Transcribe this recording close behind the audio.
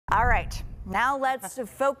All right, now let's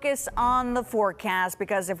focus on the forecast,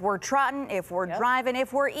 because if we're trotting, if we're driving,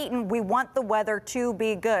 if we're eating, we want the weather to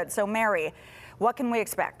be good. So Mary, what can we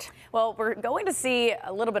expect? Well, we're going to see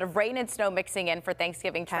a little bit of rain and snow mixing in for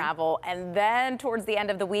Thanksgiving travel. And then towards the end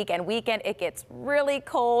of the weekend, it gets really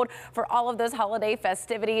cold for all of those holiday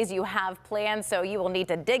festivities you have planned. So you will need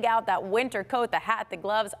to dig out that winter coat, the hat, the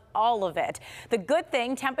gloves, all of it. The good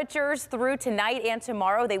thing, temperatures through tonight and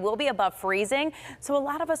tomorrow, they will be above freezing. So a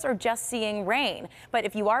lot of us are just seeing rain. But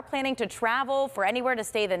if you are planning to travel for anywhere to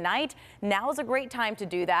stay the night, now is a great time to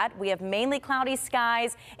do that. We have mainly cloudy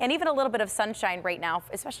skies and even a little bit of sunshine right now,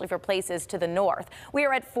 especially for places to the north. We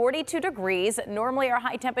are at 42 degrees. Normally our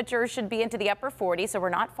high temperatures should be into the upper 40s, so we're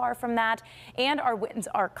not far from that. And our winds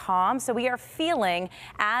are calm, so we are feeling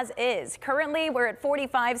as is. Currently, we're at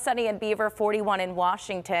 45 sunny in Beaver, 41 in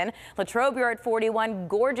Washington. Latrobe, you're at 41,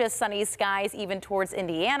 gorgeous sunny skies even towards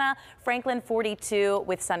Indiana. Franklin, 42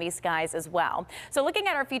 with sunny skies as well. So looking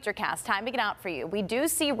at our futurecast, timing it out for you, we do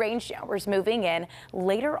see rain showers moving in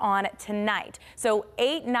later on tonight. So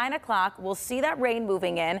 8, 9 o'clock, we'll see that rain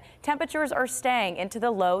moving in. Temperatures are staying into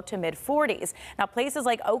the low to mid 40s. Now places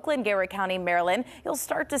like Oakland, Garrett County, Maryland, you'll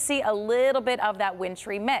start to see a little bit of that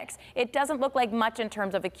wintry mix. It doesn't look like much in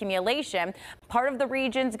terms of accumulation. Part of the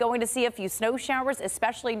region's going to see a few snow showers,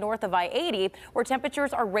 especially north of I-80, where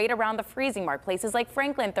temperatures are right around the freezing mark. Places like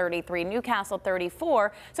Franklin 33, Newcastle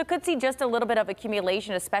 34. So could see just a little bit of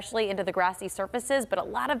accumulation, especially into the grassy surfaces, but a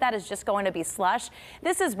lot of that is just going to be slush.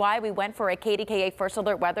 This is why we went for a KDKA First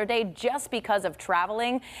Alert Weather Day, just because of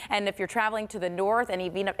traveling. And if you're traveling to the north, and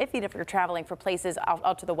even if you're traveling for places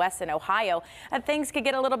out to the west in Ohio, things could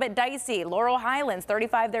get a little bit dicey. Laurel Highlands,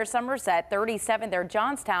 35 there, Somerset, 37 there,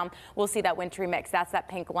 Johnstown. We'll see that wintry mix. That's that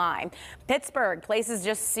pink line. Pittsburgh, places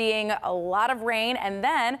just seeing a lot of rain, and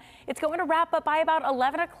then it's going to wrap up by about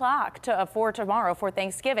 11 o'clock for tomorrow for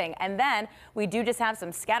Thanksgiving. And then we do just have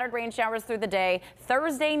some scattered rain showers through the day.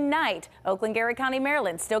 Thursday night, Oakland, Garrett County,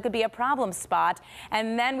 Maryland still could be a problem spot.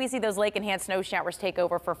 And then we see those lake-enhanced snow showers take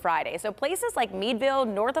over for Friday. So places like Meadville,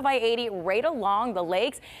 north of I-80, right along the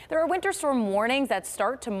lakes, there are winter storm warnings that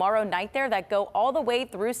start tomorrow night there that go all the way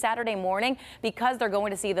through Saturday morning, because they're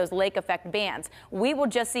going to see those lake effect bands. We will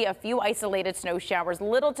just see a few isolated snow showers,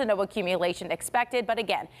 little to no accumulation expected. But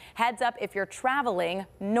again, heads up if you're traveling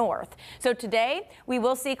north. So today we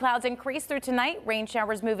will see clouds increase through tonight, rain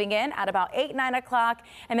showers moving in at about 8, 9 o'clock.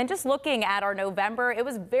 And then just looking at our November, it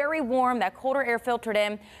was very warm. That colder air filtered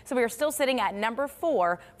in. So we are still sitting at number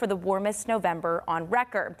 4 for the warmest November on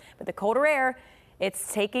record. But the colder air,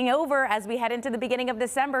 it's taking over as we head into the beginning of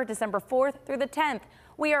December 4th through the 10th.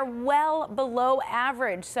 We are well below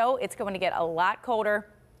average, so it's going to get a lot colder.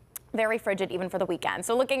 Very frigid even for the weekend.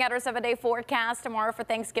 So looking at our 7-day forecast tomorrow for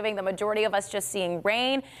Thanksgiving, the majority of us just seeing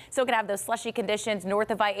rain. Still could have those slushy conditions north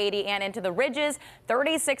of I-80 and into the ridges.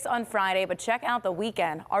 36 on Friday, but check out the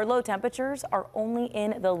weekend. Our low temperatures are only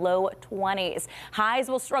in the low 20s. Highs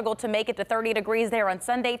will struggle to make it to 30 degrees there on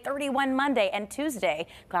Sunday, 31 Monday, and Tuesday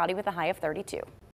cloudy with a high of 32.